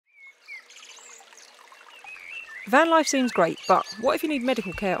Van life seems great, but what if you need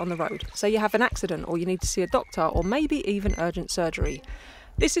medical care on the road? Say you have an accident or you need to see a doctor or maybe even urgent surgery.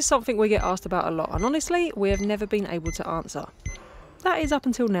 This is something we get asked about a lot, and honestly, we have never been able to answer. That is up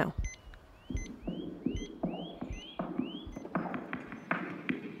until now.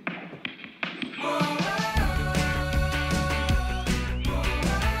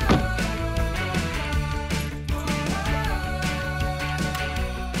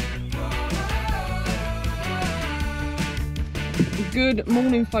 Good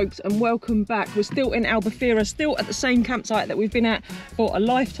morning folks, and welcome back. We're still in Albufeira, still at the same campsite that we've been at for a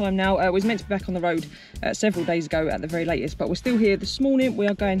lifetime now. It was meant to be back on the road several days ago at the very latest, but we're still here this morning. We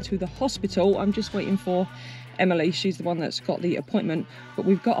are going to the hospital. I'm just waiting for Emily. She's the one that's got the appointment, but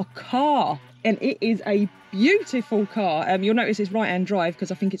we've got a car and it is a beautiful car. You'll notice it's right-hand drive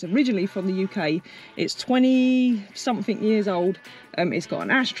because I think it's originally from the UK. It's 20 something years old. It's got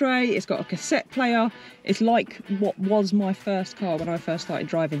an ashtray, it's got a cassette player. It's like what was my first car when I first started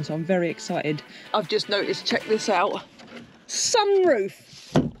driving, so I'm very excited. I've just noticed, check this out, sunroof.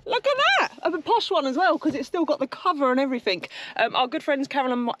 Look at that! A posh one as well, because it's still got the cover and everything. Our good friends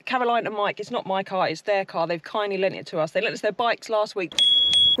Caroline and Mike, it's not my car, it's their car. They've kindly lent it to us. They lent us their bikes last week.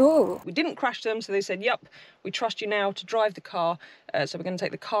 Oh. We didn't crash them, so they said, yep, we trust you now to drive the car. So we're going to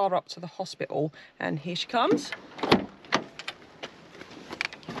take the car up to the hospital, and here she comes.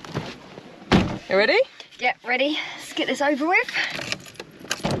 You ready? Yep, ready. Let's get this over with.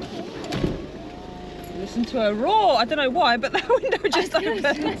 Listen to her roar. I don't know why, but the window just opened.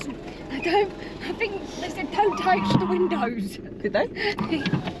 I think they said don't touch the windows. Did they?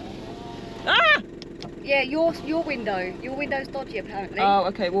 Ah! Yeah, your window. Your window's dodgy apparently. Oh,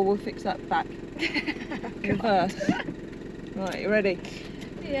 okay, well we'll fix that back. First. Right, you ready?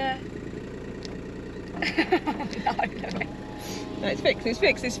 Yeah. No, it's fixed, it's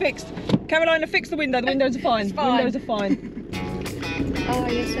fixed, it's fixed. Carolina, fix the window. The windows are fine. It's fine. The windows are fine. Oh,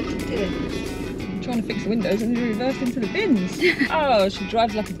 yes, what you doing? I'm trying to fix the windows and you reversed into the bins. Oh, she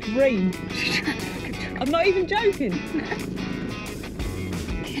drives like a dream. I'm not even joking.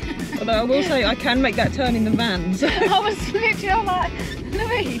 Although I will say I can make that turn in the van. So. I was literally like,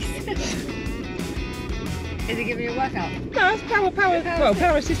 Louise. Is it giving you a workout? No, it's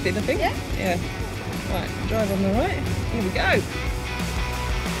power assisted, I think. Yeah? Yeah. Right, drive on the right. Here we go.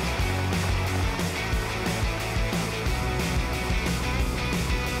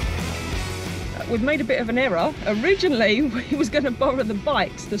 We've made a bit of an error. Originally, we was going to borrow the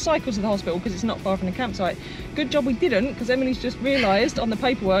bikes, the cycles to the hospital, because it's not far from the campsite. Good job we didn't, because Emily's just realised on the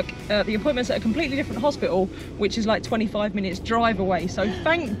paperwork the appointment's at a completely different hospital, which is like 25 minutes drive away. So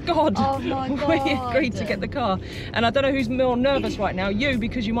thank God, we agreed to get the car. And I don't know who's more nervous right now, you,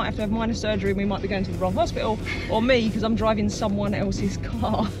 because you might have to have minor surgery and we might be going to the wrong hospital, or me, because I'm driving someone else's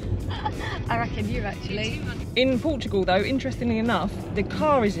car. I reckon you actually. In Portugal though, interestingly enough, the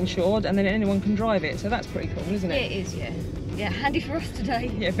car is insured and then anyone can drive it, so that's pretty cool, isn't it? It is, yeah. Yeah, handy for us today.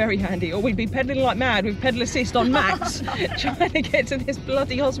 Yeah, very handy. Or we'd be pedalling like mad with pedal assist on max, trying to get to this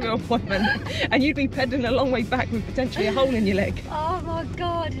bloody hospital appointment, and you'd be pedaling a long way back with potentially a hole in your leg. Oh my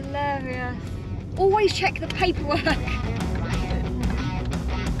God, hilarious. Always check the paperwork.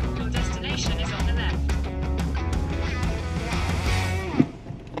 Your destination is on the left.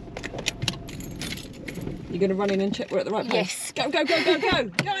 You're going to run in and check we're at the right place? Yes. Go, go, go, go, go.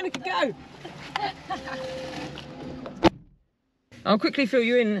 Go, Annika, go. I'll quickly fill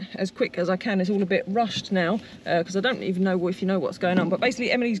you in as quick as I can. It's all a bit rushed now because I don't even know if you know what's going on. But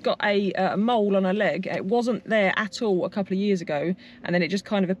basically, Emily's got a mole on her leg. It wasn't there at all a couple of years ago, and then it just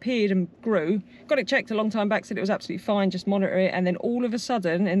kind of appeared and grew. Got it checked a long time back, said it was absolutely fine, just monitor it. And then all of a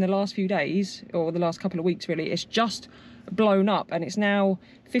sudden, in the last few days, or the last couple of weeks really, it's just blown up, and it's now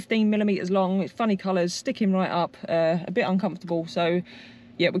 15 millimeters long. It's funny colours, sticking right up, a bit uncomfortable. So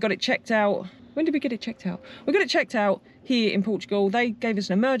yeah, we got it checked out. When did we get it checked out? We got it checked out here in Portugal. They gave us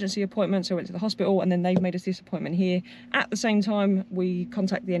an emergency appointment, so I went to the hospital, and then they've made us this appointment here. At the same time, we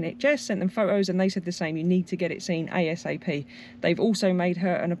contacted the NHS, sent them photos, and they said the same, you need to get it seen ASAP. They've also made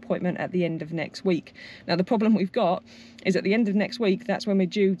her an appointment at the end of next week. Now, the problem we've got is at the end of next week, that's when we're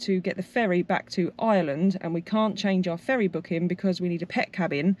due to get the ferry back to Ireland, and we can't change our ferry booking because we need a pet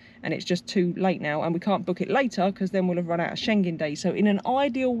cabin, and it's just too late now, and we can't book it later because then we'll have run out of Schengen days. So in an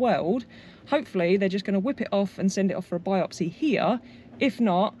ideal world, hopefully they're just going to whip it off and send it off for a biopsy here. If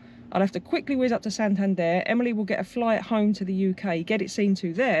not, I'll have to quickly whiz up to Santander. Emily will get a flight home to the UK, get it seen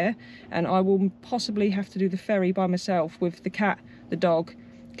to there, and I will possibly have to do the ferry by myself with the cat, the dog,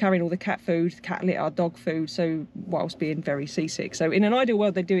 carrying all the cat food, cat litter, dog food, so whilst being very seasick. So in an ideal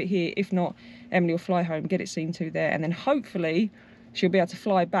world, they do it here. If not, Emily will fly home, get it seen to there, and then hopefully she'll be able to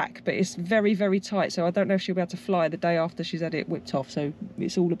fly back, but it's very, very tight, so I don't know if she'll be able to fly the day after she's had it whipped off, so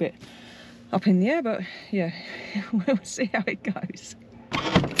it's all a bit up in the air, but yeah, we'll see how it goes.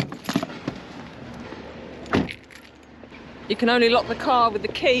 You can only lock the car with the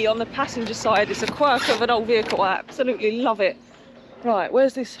key on the passenger side. It's a quirk of an old vehicle. I absolutely love it. Right,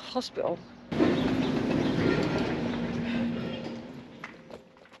 where's this hospital?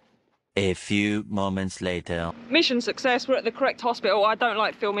 A few moments later. Mission success, we're at the correct hospital. I don't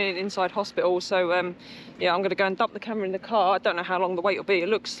like filming inside hospitals, so yeah, I'm gonna go and dump the camera in the car. I don't know how long the wait will be. It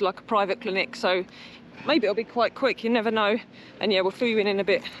looks like a private clinic, so maybe it'll be quite quick, you never know. And yeah, we'll fill you in a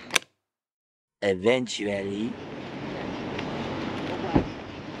bit. Eventually.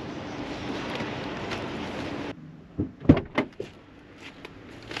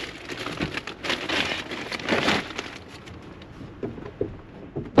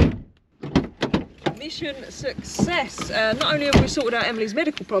 Mission success. Not only have we sorted out Emily's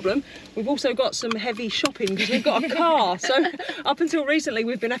medical problem, we've also got some heavy shopping because we've got a car. So up until recently,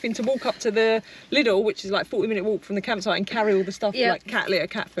 we've been having to walk up to the Lidl, which is like 40-minute walk from the campsite, and carry all the stuff like cat litter,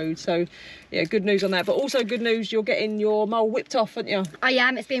 cat food. So yeah, good news on that. But also good news, you're getting your mole whipped off, aren't you? I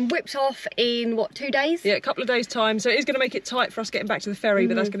am. It's being whipped off in, what, 2 days? Yeah, a couple of days' time. So it is going to make it tight for us getting back to the ferry,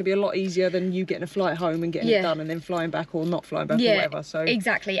 but that's going to be a lot easier than you getting a flight home and getting it done and then flying back or not flying back or whatever. So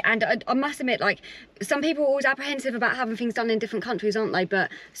exactly. And I must admit, like, some people are always apprehensive about having things done in different countries, aren't they?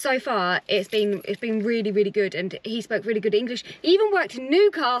 But so far, it's been really, really good. And he spoke really good English. He even worked in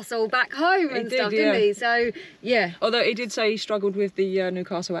Newcastle back home and stuff, didn't he? So, yeah. Although he did say he struggled with the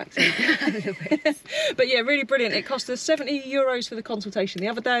Newcastle accent. But yeah, really brilliant. It cost us €70 for the consultation the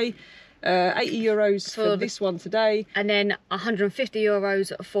other day, €80 for this one today. And then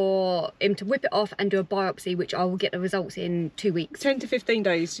 €150 for him to whip it off and do a biopsy, which I will get the results in 2 weeks. 10 to 15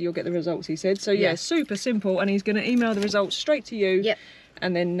 days you'll get the results, he said. So yeah, super simple. And he's going to email the results straight to you. Yep.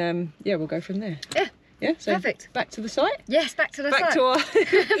 And then, yeah, we'll go from there. Yeah. Yeah, so perfect. Back to the site? Yes, back to the site. To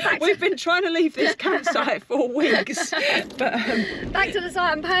our... We've been trying to leave this campsite for weeks. But, back to the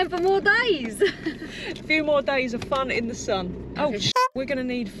site and paying for more days. A few more days of fun in the sun. Oh, we're going to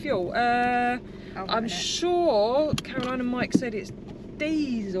need fuel. I'm sure Caroline and Mike said it's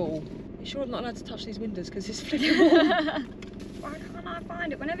diesel. You sure I'm not allowed to touch these windows because it's flipping warm? Why can't I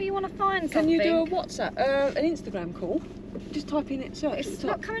find it? Whenever you want to find something. Can you do a WhatsApp, an Instagram call? Just type in it, search. It's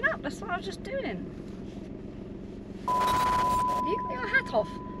not coming up. That's what I was just doing. Have you got your hat off?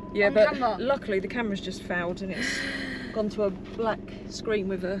 Yeah, on but camera? Luckily the camera's just fouled and it's gone to a black screen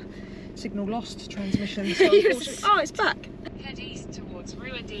with a signal lost transmission. So unfortunately... Oh, it's back. Head east towards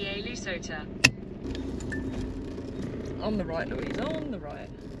Rua de Lusota. On the right, Louise, on the right.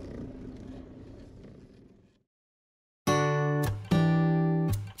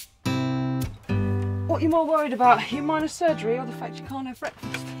 What are you more worried about? Your minor surgery or the fact you can't have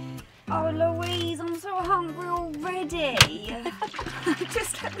breakfast? Oh, Louise, I'm so hungry already.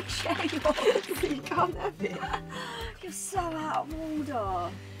 Just let me share yours. You can't have it. You're so out of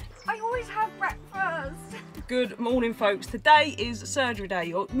order. I always have breakfast. Good morning, folks. Today is surgery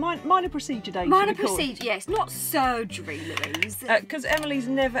day, or minor procedure day. Minor procedure, yes, not surgery, Louise. Because Emily's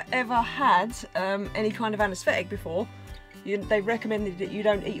never ever had any kind of anaesthetic before. They recommended that you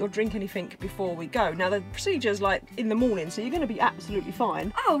don't eat or drink anything before we go. Now the procedure's like in the morning, so you're going to be absolutely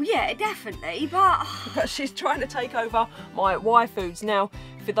fine. Oh yeah, definitely, but she's trying to take over my Y foods. Now,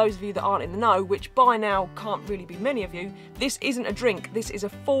 for those of you that aren't in the know, which by now can't really be many of you, this isn't a drink. This is a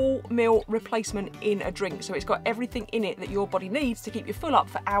full meal replacement in a drink. So it's got everything in it that your body needs to keep you full up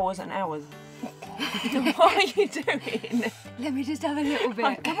for hours and hours. What are you doing? Let me just have a little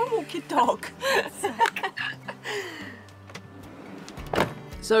bit. Come and walk your dog.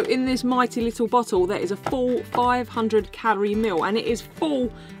 So in this mighty little bottle there is a full 500 calorie meal, and it is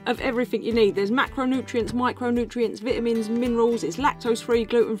full of everything you need. There's macronutrients, micronutrients, vitamins, minerals. It's lactose free,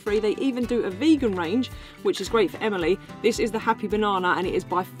 gluten free. They even do a vegan range, which is great for Emily. This is the Happy Banana and it is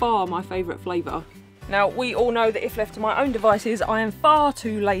by far my favourite flavour. Now, we all know that if left to my own devices, I am far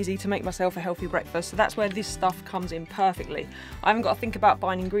too lazy to make myself a healthy breakfast, so that's where this stuff comes in perfectly. I haven't got to think about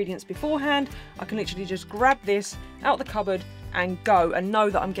buying ingredients beforehand. I can literally just grab this out the cupboard and go and know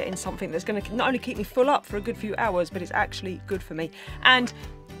that I'm getting something that's going to not only keep me full up for a good few hours, but it's actually good for me. And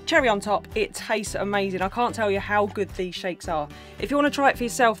cherry on top, it tastes amazing. I can't tell you how good these shakes are. If you want to try it for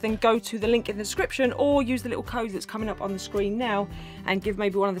yourself, then go to the link in the description or use the little code that's coming up on the screen now and give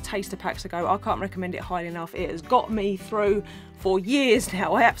maybe one of the taster packs a go. I can't recommend it highly enough. It has got me through for years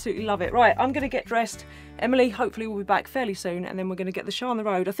now. I absolutely love it. Right, I'm going to get dressed. Emily hopefully will be back fairly soon, and then we're going to get the show on the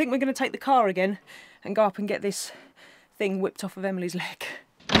road. I think we're going to take the car again and go up and get this thing whipped off of Emily's leg.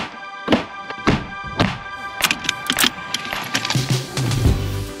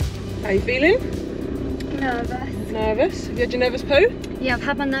 How you feeling? Nervous. Nervous? Have you had your nervous poo? Yeah, I've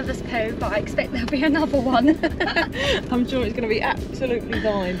had my nervous poo, but I expect there'll be another one. I'm sure it's going to be absolutely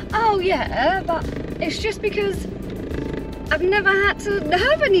fine. Oh yeah, but it's just because I've never had to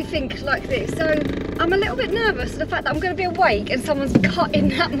have anything like this, so I'm a little bit nervous for the fact that I'm going to be awake and someone's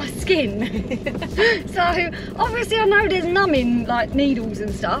cutting at my skin. So obviously I know there's numbing like needles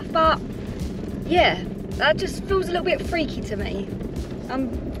and stuff, but yeah, that just feels a little bit freaky to me. I'm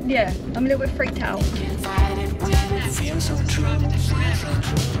a little bit freaked out.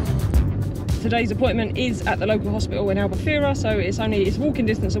 Today's appointment is at the local hospital in Albufeira, so it's walking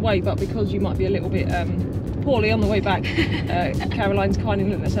distance away, but because you might be a little bit poorly on the way back, Caroline's kindly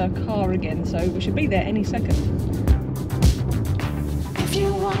looking at her car again, so we should be there any second. If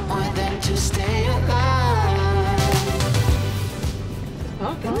you want more than to stay alive.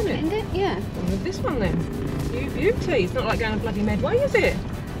 Oh, can't it? Yeah. Well, with this one then. You beauty. It's not like going a bloody Medway, is it?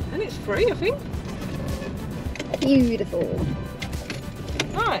 And it's free, I think. Beautiful.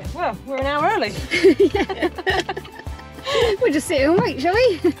 Right, well, we're an hour early. We'll just sit and wait, shall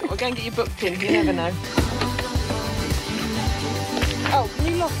we? We'll go and get you booked in, you never know. Oh, can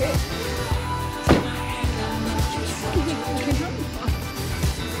you lock it?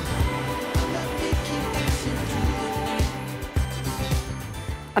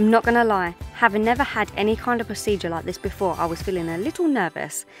 I'm not gonna lie, having never had any kind of procedure like this before, I was feeling a little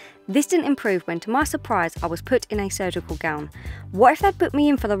nervous. This didn't improve when, to my surprise, I was put in a surgical gown. What if they'd put me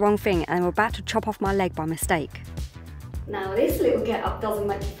in for the wrong thing and were about to chop off my leg by mistake? Now this little get-up doesn't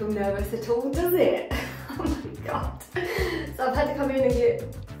make you feel nervous at all, does it? Oh my god. So I've had to come in and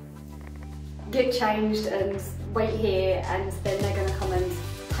get changed and wait here, and then they're gonna come and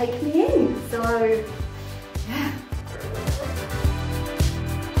take me in. So, yeah.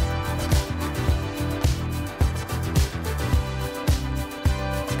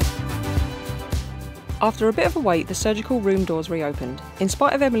 After a bit of a wait, the surgical room doors reopened. In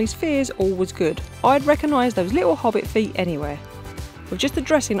spite of Emily's fears, all was good. I'd recognised those little hobbit feet anywhere. With just the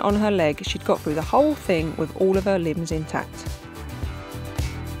dressing on her leg, she'd got through the whole thing with all of her limbs intact.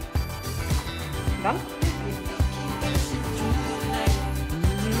 Done?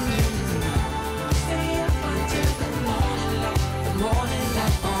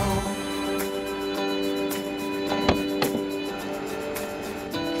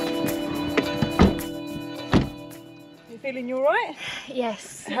 Feeling you alright?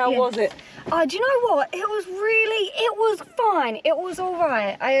 Yes. How was it? Oh, do you know what? It was fine. It was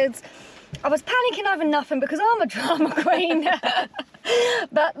alright. I was panicking over nothing because I'm a drama queen.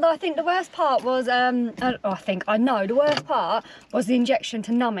 But I think the worst part was, the worst part was the injection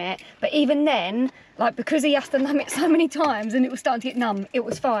to numb it. But even then, like, because he has to numb it so many times and it was starting to get numb, it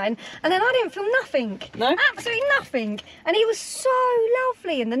was fine. And then I didn't feel nothing. No? Absolutely nothing. And he was so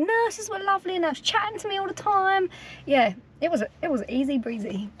lovely, and the nurses were lovely, and they was chatting to me all the time. Yeah, it was easy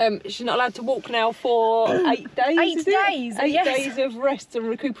breezy. She's not allowed to walk now for 8 days. 8 days. 8 yes. days of rest and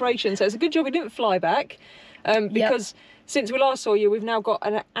recuperation. So it's a good job we didn't fly back, because since we last saw you, we've now got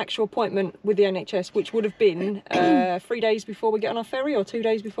an actual appointment with the NHS, which would have been 3 days before we get on our ferry, or 2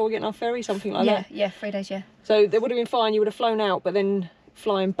 days before we get on our ferry, something like that. Yeah, 3 days. Yeah. So that would have been fine. You would have flown out, but then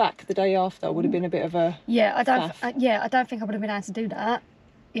flying back the day after would have been a bit of a I don't think I would have been able to do that.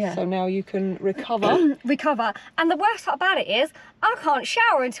 Yeah. So now you can recover. Recover. And the worst part about it is I can't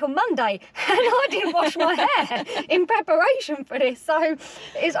shower until Monday, and I didn't wash my hair in preparation for this. So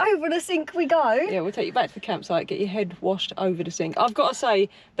it's over the sink we go. Yeah, we'll take you back to the campsite, get your head washed over the sink. I've got to say,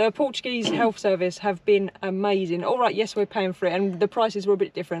 the Portuguese health service have been amazing. All right, yes, we're paying for it, and the prices were a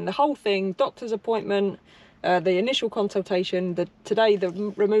bit different. The whole thing, doctor's appointment, the initial consultation, the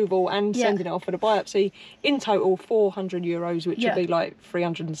removal and sending it off for the biopsy, in total €400, which would be like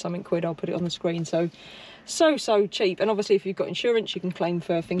 300 and something quid. I'll put it on the screen. So cheap. And obviously if you've got insurance, you can claim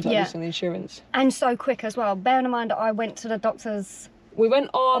for things like this on the insurance. And so quick as well. Bearing in mind that I went to the doctor's, we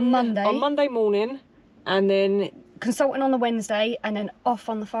went on Monday morning, and then consulting on the Wednesday, and then off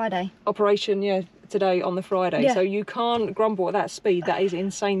on the Friday. Operation, today on the Friday. So you can't grumble at that speed. That is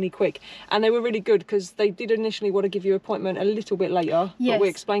insanely quick. And they were really good, because they did initially want to give you an appointment a little bit later, but we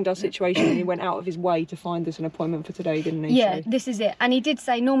explained our situation and he went out of his way to find us an appointment for today, didn't he? Yeah, this is it. And he did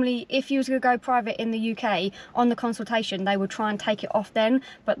say normally if you was going to go private in the UK on the consultation, they would try and take it off then,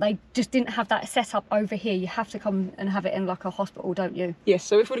 but they just didn't have that set up over here. You have to come and have it in like a hospital, don't you? Yes,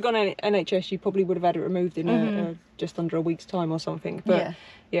 so if we'd have gone NHS, you probably would have had it removed in just under a week's time or something. But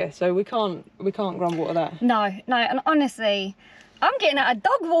yeah, so we can't grumble at that. No, and honestly, I'm getting out of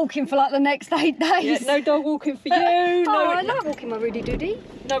dog walking for like the next 8 days. Yeah, no dog walking for you. I love walking my Rudy Doody.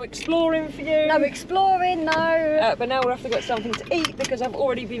 No exploring for you. No exploring, no. But now we'll have to get something to eat because I've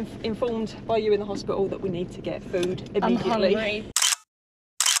already been informed by you in the hospital that we need to get food immediately. I'm hungry.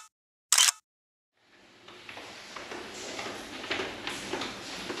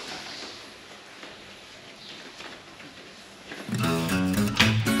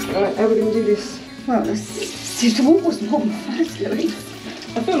 Right, how are we going to do this? Well, the walk was not fast, Louise.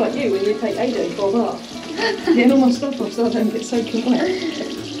 I feel like you when you take AJ for a bath. Getting all my stuff off so I don't get soaking wet.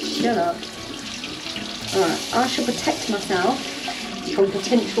 Shut up. Alright, I shall protect myself from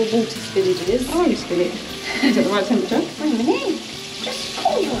potential water spillages. Oh, you spill it. Is it the right temperature? Wait a minute. Just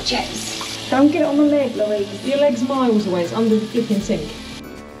cool your jets. Don't get it on my leg, Louise. Your leg's miles away, it's under the flipping sink.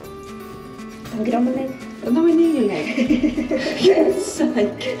 Don't get on my leg. Nowhere near your leg. For goodness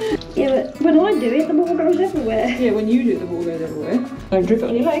sake. Yeah, but when I do it, the ball goes everywhere. Yeah, when you do it, the ball goes everywhere. Don't drip it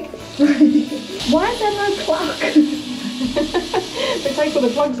on your leg. Why is there no plug? They take all the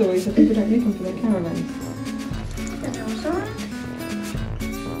plugs away so people don't need them for their caravans.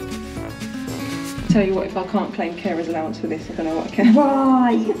 Tell you what, if I can't claim carer's allowance for this, I don't know what I can.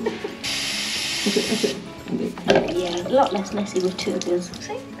 Why? That's it. Yeah, a lot less messy with two of us.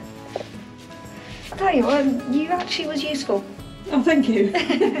 See? I tell you what, you actually was useful. Oh, thank you.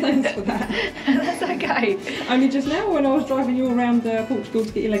 Thanks for that. That's okay. Only just now when I was driving you around Portugal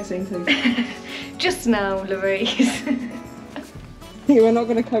to get your legs seen to. Just now, Louise. You are not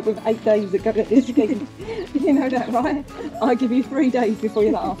going to cope with 8 days of going at this thing. You know that, right? I give you 3 days before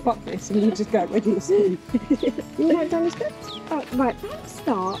you're like, oh, fuck this, and you just go ready to sleep. You write down the steps? Oh, right, that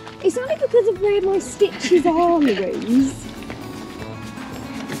start. It's only because of where my stitches are, Louise.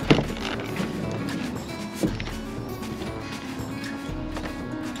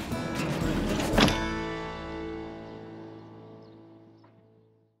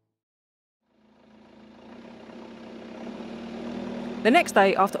 The next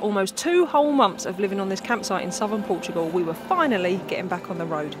day, after almost 2 whole months of living on this campsite in southern Portugal, we were finally getting back on the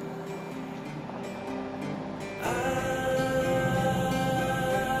road.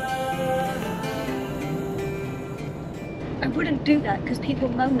 I wouldn't do that because people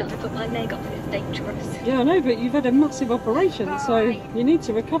moan that I put my leg up and it's dangerous. Yeah, I know, but you've had a massive operation, so you need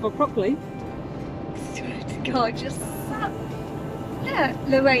to recover properly. God, just stop. Yeah,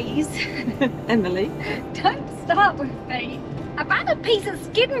 Louise. Emily. Don't start with me. I've had a piece of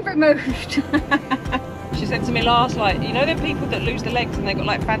skin removed. She said to me last, like, you know them people that lose their legs and they've got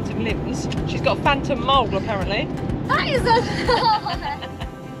like phantom limbs? She's got a phantom mole apparently. That is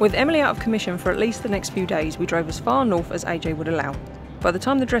a... With Emily out of commission for at least the next few days, we drove as far north as AJ would allow. By the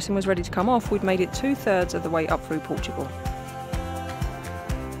time the dressing was ready to come off, we'd made it 2/3 of the way up through Portugal.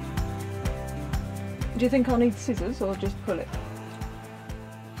 Do you think I'll need scissors or just pull it?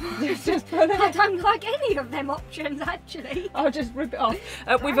 Just pull it. I don't like any of them options actually. I'll just rip it off.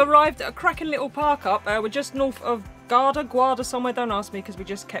 We've arrived at a cracking little park up. We're just north of Guarda somewhere, don't ask me because we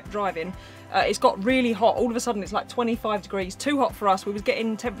just kept driving. It's got really hot. All of a sudden it's like 25 degrees, too hot for us. We was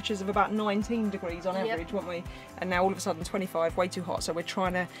getting temperatures of about 19 degrees on average, weren't we? And now all of a sudden 25, way too hot, so we're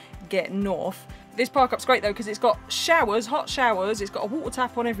trying to get north. This park up's great though because it's got showers, hot showers, it's got a water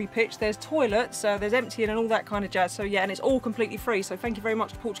tap on every pitch, there's toilets, there's emptying and all that kind of jazz, so yeah, and it's all completely free, so thank you very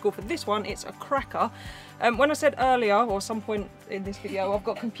much to Portugal for this one. It's a cracker. When I said earlier, or some point in this video, I've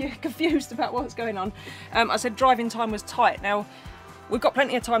got confused about what's going on. I said driving time was tight. Now, we've got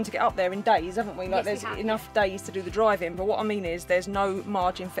plenty of time to get up there in days, haven't we? Like, yes, there's enough days to do the driving, but what I mean is there's no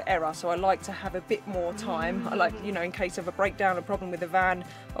margin for error, so I like to have a bit more time. I like, you know, in case of a breakdown, a problem with the van,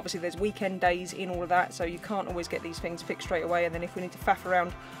 obviously there's weekend days in all of that, so you can't always get these things fixed straight away, and then if we need to faff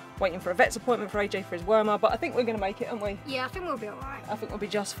around waiting for a vet's appointment for AJ for his wormer, but I think we're going to make it, aren't we? Yeah, I think we'll be alright. I think we'll be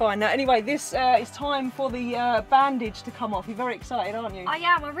just fine. Now, anyway, this is time for the bandage to come off. You're very excited, aren't you? I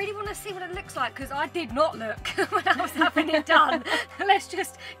am. I really want to see what it looks like because I did not look when I was having it done. Let's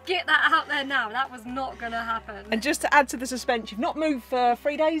just get that out there now. That was not going to happen. And just to add to the suspense, you've not moved for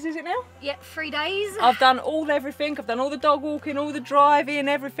 3 days, is it now? Yep, 3 days. I've done everything. I've done all the dog walking, all the driving,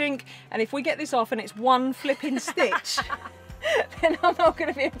 everything. And if we get this off and it's one flipping stitch, then I'm not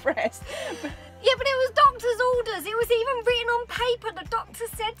going to be impressed. Yeah, but it was doctor's orders. It was even written on paper. The doctor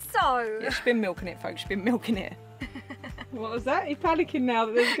said so. Yeah, she's been milking it, folks. She's been milking it. What was that? You're panicking now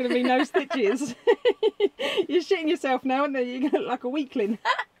that there's going to be no stitches. You're shitting yourself now, and then you're going to look like a weakling.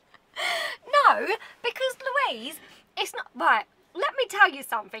 No, because Louise, it's not right. let me tell you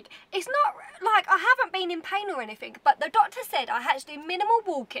something. It's not like I haven't been in pain or anything, but the doctor said I had to do minimal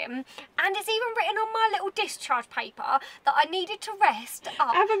walking, and it's even written on my little discharge paper that I needed to rest up.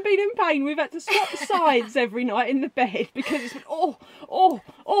 I haven't been in pain. We've had to swap sides every night in the bed because it's been,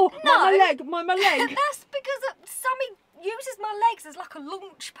 my leg. That's because Sammy uses my legs as like a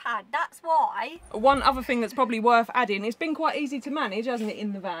launch pad, that's why. One other thing that's probably worth adding, it's been quite easy to manage, hasn't it,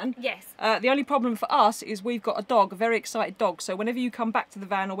 in the van? Yes. The only problem for us is we've got a dog, a very excited dog, so whenever you come back to the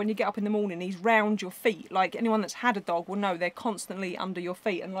van or when you get up in the morning, he's round your feet. Like anyone that's had a dog will know they're constantly under your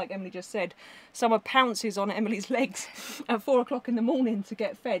feet, and like Emily just said, Summer pounces on Emily's legs at 4 o'clock in the morning to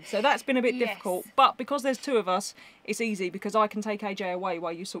get fed, so that's been a bit difficult, but because there's two of us, it's easy because I can take AJ away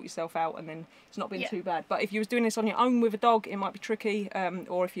while you sort yourself out, and then it's not been too bad. But if you was doing this on your own with a dog, it might be tricky,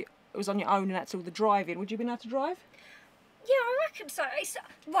 or if it was on your own and that's all the driving, would you be able to drive? Yeah, I reckon so.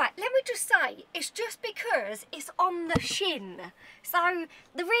 Right, let me just say, it's just because it's on the shin. So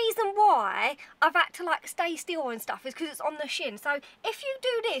the reason why I've had to like stay still and stuff is because it's on the shin. So if you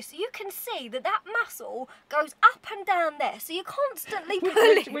do this, you can see that that muscle goes up and down there. So you're constantly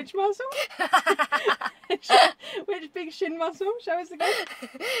pulling. Which muscle? Which big shin muscle? Show us again.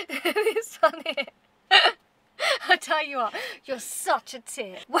 This one here. I tell you what, you're such a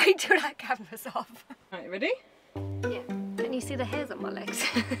tit. Wait till that camera's off. Right, ready? Yeah. Can you see the hairs on my legs?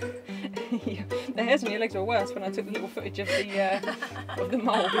 Yeah. The hairs on your legs were worse when I took a little footage of the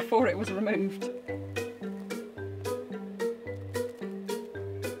mole before it was removed.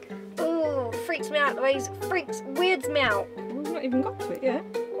 Oh, freaks me out, Louise. Weirds me out. We've not even got to it yet.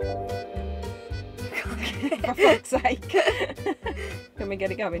 For fuck's sake. Can we get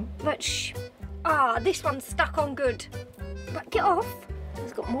it going? But shh. Ah, this one's stuck on good. But get off.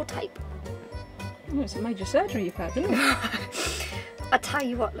 It's got more tape. Oh, it's a major surgery you've had, isn't it? I tell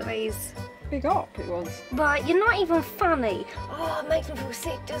you what, Louise. Big op it was. Right, you're not even funny. Oh, it makes me feel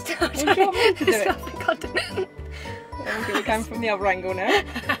sick just to Do you want me to do it? I'm We're going from the other angle now.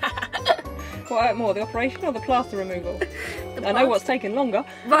 What hurt more, the operation or the plaster removal? I know what's taken longer.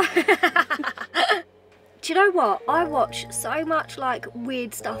 Right. Do you know what? I watch so much like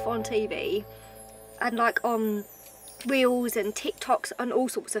weird stuff on TV and like on Reels and TikToks and all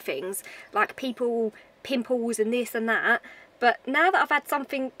sorts of things, like people, pimples and this and that, but now that I've had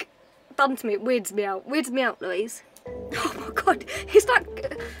something done to me, it weirds me out, Louise. Oh my god, it's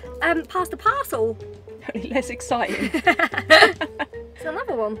like past the parcel. Only less exciting. It's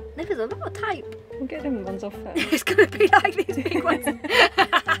another one. There's a lot of tape. We'll get them ones off first. It's going to be like these big ones.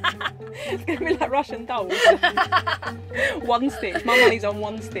 It's going to be like Russian dolls. One stitch. My money's on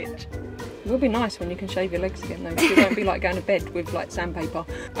one stitch. It will be nice when you can shave your legs again though, because it won't be like going to bed with like sandpaper.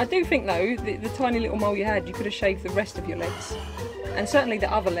 I do think though, the tiny little mole you had, you could have shaved the rest of your legs. And certainly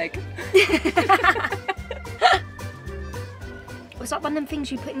the other leg. It's like one of them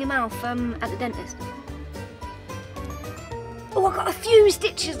things you put in your mouth at the dentist. Oh, I got a few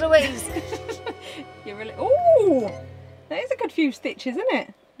stitches, Louise. You're really... Ooh! That is a good few stitches, isn't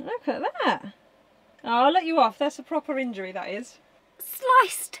it? Look at that. Oh, I'll let you off. That's a proper injury, that is.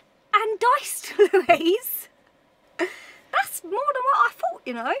 Sliced and diced, Louise. That's more than what I thought,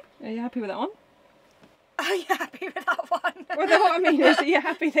 you know. Are you happy with that one? Are you happy with that one? Well, what I mean is, are you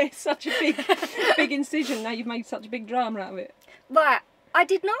happy there's such a big incision, now you've made such a big drama out of it? Right, I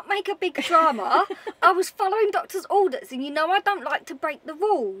did not make a big drama. I was following doctor's orders, and you know I don't like to break the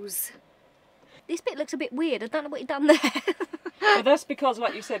rules. This bit looks a bit weird. I don't know what you've done there. Well, that's because,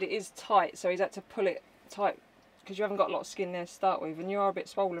 like you said, it is tight, so he's had to pull it tight because you haven't got a lot of skin there to start with, and you are a bit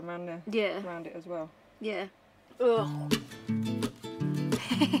swollen around there. Yeah. Around it as well. Yeah. Ugh.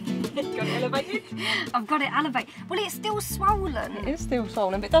 Got it elevated? I've got it elevated. Well, it's still swollen. It is still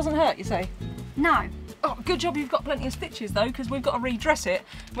swollen, but it doesn't hurt, you say? No. Oh, good job you've got plenty of stitches though, because we've got to redress it.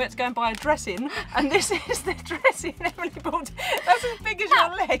 We had to go and buy a dressing, and this is the dressing Emily bought. That's as big as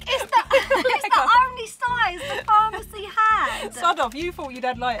your leg. It's the only size the pharmacy had. Sod off, you thought you'd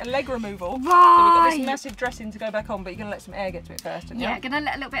had like a leg removal. Right. So we've got this massive dressing to go back on, but you're going to let some air get to it first, aren't you? Yeah, going to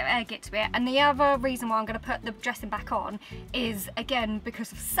let a little bit of air get to it. And the other reason why I'm going to put the dressing back on is, again,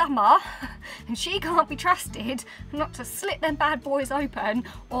 because of Summer, and she can't be trusted not to slit them bad boys open,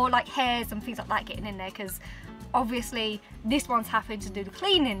 or like hairs and things like that getting in there, because obviously this one's having to do the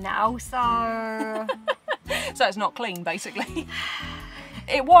cleaning now, so... So it's not clean, basically.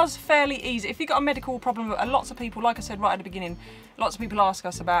 It was fairly easy. If you've got a medical problem, lots of people, like I said right at the beginning, lots of people ask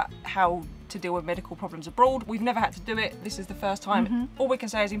us about how to deal with medical problems abroad. We've never had to do it. This is the first time. All we can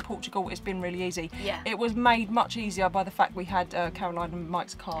say is in Portugal, it's been really easy. Yeah. It was made much easier by the fact we had Caroline and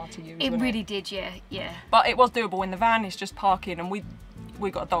Mike's car to use. It really did, yeah, yeah. But it was doable in the van. It's just parking, and we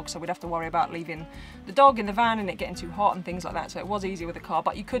we've got a dog, so we'd have to worry about leaving the dog in the van and it getting too hot and things like that. So it was easier with the car,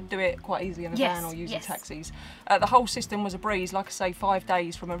 but you could do it quite easily in the van or using taxis. The whole system was a breeze. Like I say, 5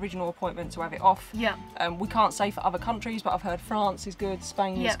 days from original appointment to have it off. Yeah. We can't say for other countries, but I've heard France is good,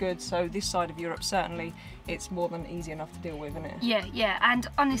 Spain is good. So this side of Europe, certainly, it's more than easy enough to deal with, isn't it? Yeah, yeah, and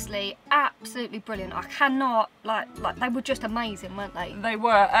honestly, absolutely brilliant. I cannot, like they were just amazing, weren't they? They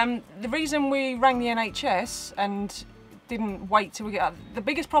were. The reason we rang the NHS and didn't wait till we get out, the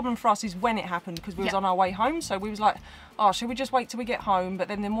biggest problem for us is when it happened, because we was on our way home, so we was like, oh, should we just wait till we get home? But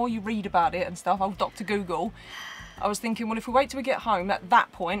then the more you read about it and stuff, old Dr. Google, I was thinking, well, if we wait till we get home, at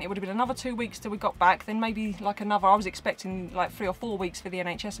that point, it would have been another 2 weeks till we got back, then maybe like another, I was expecting like 3 or 4 weeks for the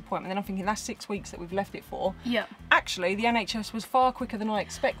NHS appointment, then I'm thinking that's 6 weeks that we've left it for. Yeah. Actually, the NHS was far quicker than I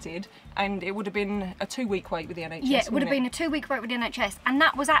expected, and it would have been a 2-week wait with the NHS. Yeah, it would have been a 2-week wait with the NHS, and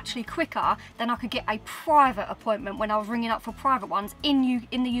that was actually quicker than I could get a private appointment when I was ringing up for private ones in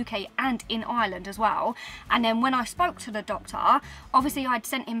the UK and in Ireland as well. And then when I spoke to the doctor, obviously I'd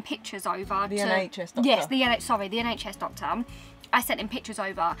sent him pictures over the NHS doctor. Yes, the NHS doctor. I sent him pictures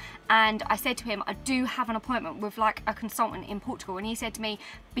over and I said to him, I do have an appointment with like a consultant in Portugal, and he said to me,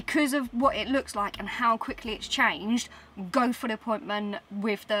 because of what it looks like and how quickly it's changed, go for the appointment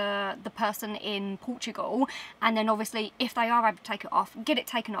with the person in Portugal, and then obviously if they are able to take it off, get it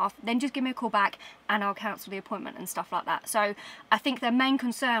taken off, then just give me a call back and I'll cancel the appointment and stuff like that. So I think their main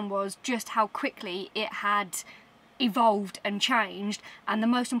concern was just how quickly it had evolved and changed, and the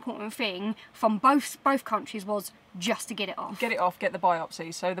most important thing from both countries was just to get it off. Get it off, get the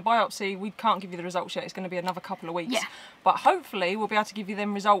biopsy. So the biopsy, we can't give you the results yet, it's going to be another couple of weeks. Yeah. But hopefully we'll be able to give you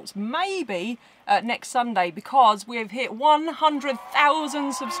them results maybe next Sunday, because we have hit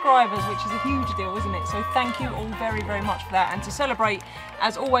 100,000 subscribers, which is a huge deal, isn't it? So thank you all very, very much for that. And to celebrate,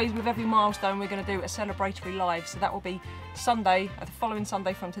 as always with every milestone, we're going to do a celebratory live. So that will be Sunday, the following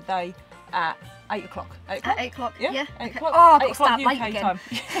Sunday from today, at 8 o'clock. 8 o'clock? At 8 o'clock, Yeah, yeah. 8 Okay. o'clock. Oh, I've 8 got to start o'clock late UK again. time.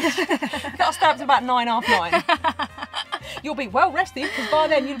 Got to start at about 9, half 9. You'll be well rested, because by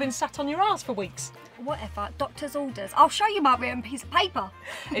then you'll have been sat on your ass for weeks. Whatever, doctor's orders. I'll show you my written piece of paper.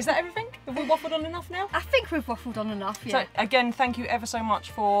 Is that everything? Have we waffled on enough now? I think we've waffled on enough, yeah. So again, thank you ever so much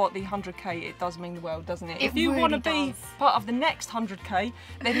for the 100k. It does mean the world, doesn't it? If you really want to be does. part of the next 100k,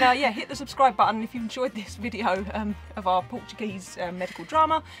 then yeah, hit the subscribe button. If you've enjoyed this video of our Portuguese medical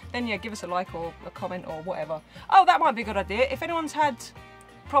drama, then yeah, give us a like or a comment or whatever. Oh, that might be a good idea. If anyone's had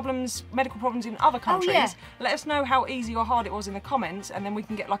medical problems in other countries, let us know how easy or hard it was in the comments, and then we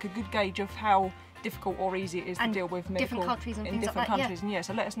can get like a good gauge of how difficult or easy it is to deal with medical different countries and in things different like that, countries. And yeah,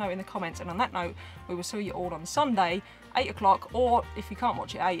 so let us know in the comments. And on that note, we will see you all on Sunday, 8 o'clock, or if you can't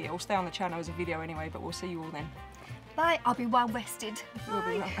watch it at 8, it'll stay on the channel as a video anyway, but we'll see you all then. Bye, I'll be well rested. We'll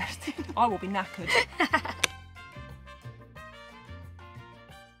be well rested. I will be knackered.